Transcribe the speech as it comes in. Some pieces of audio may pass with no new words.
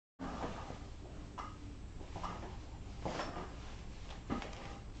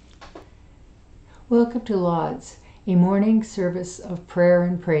Welcome to Lauds, a morning service of prayer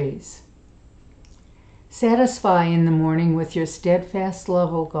and praise. Satisfy in the morning with your steadfast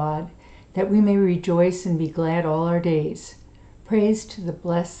love, O God, that we may rejoice and be glad all our days. Praise to the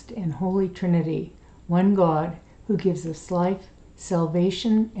blessed and holy Trinity, one God, who gives us life,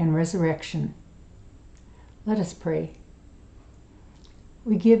 salvation, and resurrection. Let us pray.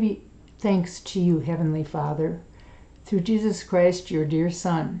 We give thanks to you, Heavenly Father, through Jesus Christ, your dear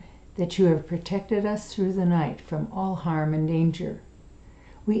Son, that you have protected us through the night from all harm and danger.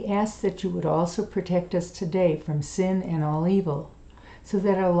 We ask that you would also protect us today from sin and all evil, so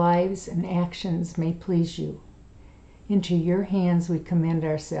that our lives and actions may please you. Into your hands we commend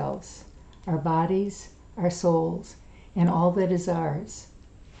ourselves, our bodies, our souls, and all that is ours.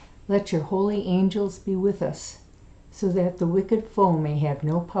 Let your holy angels be with us, so that the wicked foe may have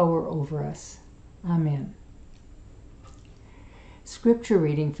no power over us. Amen. Scripture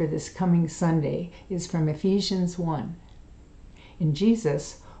reading for this coming Sunday is from Ephesians 1. In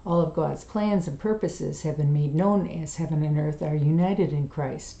Jesus, all of God's plans and purposes have been made known as heaven and earth are united in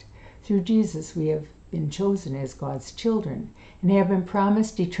Christ. Through Jesus, we have been chosen as God's children and have been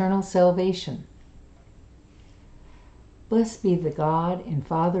promised eternal salvation. Blessed be the God and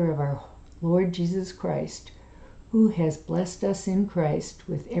Father of our Lord Jesus Christ, who has blessed us in Christ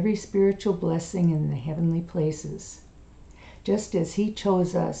with every spiritual blessing in the heavenly places, just as he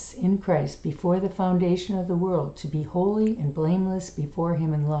chose us in Christ before the foundation of the world to be holy and blameless before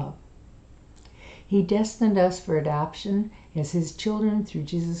him in love. He destined us for adoption as his children through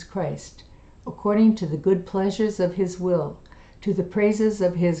Jesus Christ, according to the good pleasures of his will, to the praises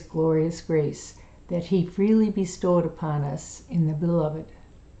of his glorious grace, that he freely bestowed upon us in the Beloved.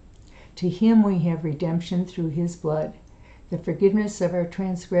 To him we have redemption through his blood, the forgiveness of our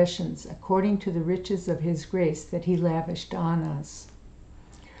transgressions, according to the riches of his grace that he lavished on us.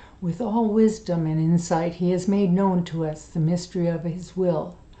 With all wisdom and insight he has made known to us the mystery of his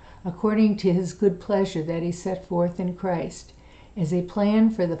will, according to his good pleasure that he set forth in Christ, as a plan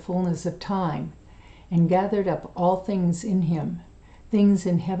for the fullness of time, and gathered up all things in him, things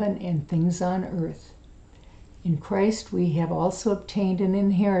in heaven and things on earth. In Christ we have also obtained an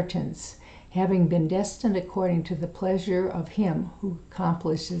inheritance, having been destined according to the pleasure of him who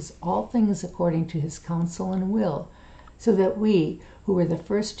accomplishes all things according to his counsel and will, so that we, who were the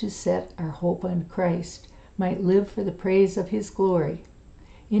first to set our hope on Christ, might live for the praise of his glory.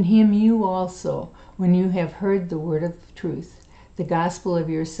 In him you also, when you have heard the word of truth, the gospel of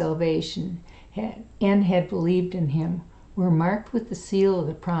your salvation, and had believed in him, were marked with the seal of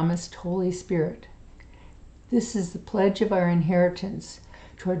the promised Holy Spirit. This is the pledge of our inheritance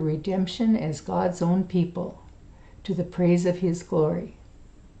toward redemption as God's own people, to the praise of his glory.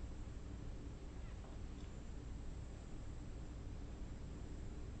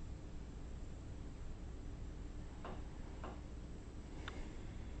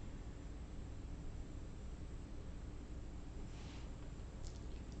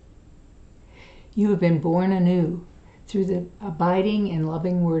 You have been born anew through the abiding and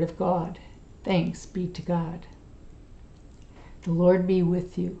loving word of God. Thanks be to God. The Lord be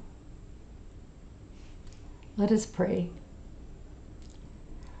with you. Let us pray.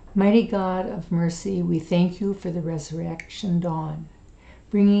 Mighty God of mercy, we thank you for the resurrection dawn,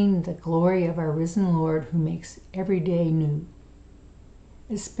 bringing the glory of our risen Lord who makes every day new.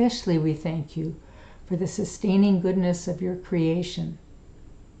 Especially we thank you for the sustaining goodness of your creation,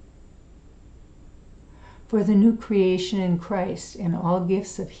 for the new creation in Christ and all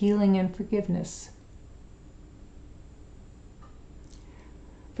gifts of healing and forgiveness,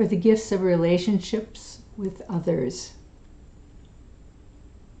 for the gifts of relationships with others,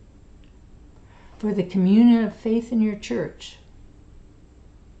 for the communion of faith in your church.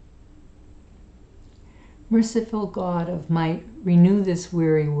 Merciful God of might, renew this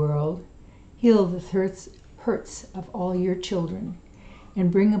weary world, heal the hurts of all your children,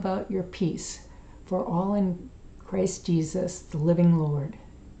 and bring about your peace for all in Christ Jesus, the living Lord.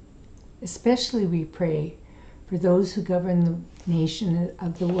 Especially we pray for those who govern the nation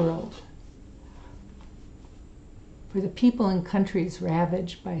of the world, for the people in countries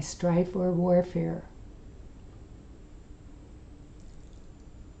ravaged by strife or warfare,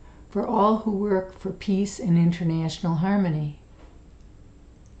 for all who work for peace and international harmony,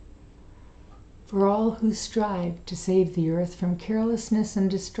 for all who strive to save the earth from carelessness and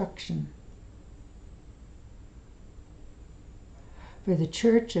destruction, for the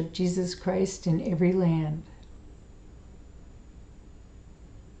Church of Jesus Christ in every land.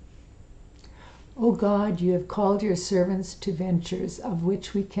 O God, you have called your servants to ventures of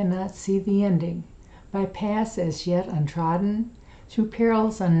which we cannot see the ending, by paths as yet untrodden, through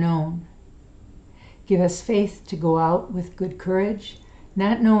perils unknown. Give us faith to go out with good courage,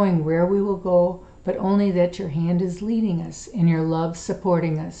 not knowing where we will go, but only that your hand is leading us and your love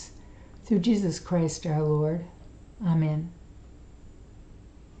supporting us. Through Jesus Christ our Lord. Amen.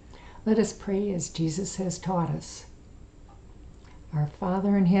 Let us pray as Jesus has taught us. Our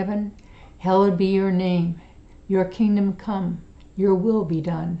Father in heaven, hallowed be your name. Your kingdom come, your will be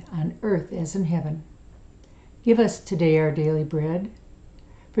done on earth as in heaven. Give us today our daily bread.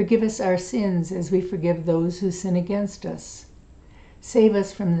 Forgive us our sins as we forgive those who sin against us. Save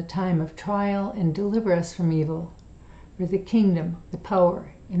us from the time of trial and deliver us from evil. For the kingdom, the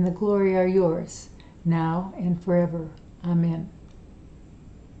power, and the glory are yours, now and forever. Amen.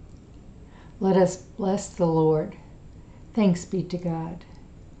 Let us bless the Lord. Thanks be to God.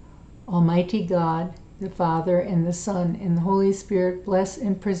 Almighty God, the Father, and the Son, and the Holy Spirit bless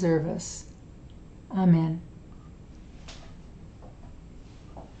and preserve us. Amen.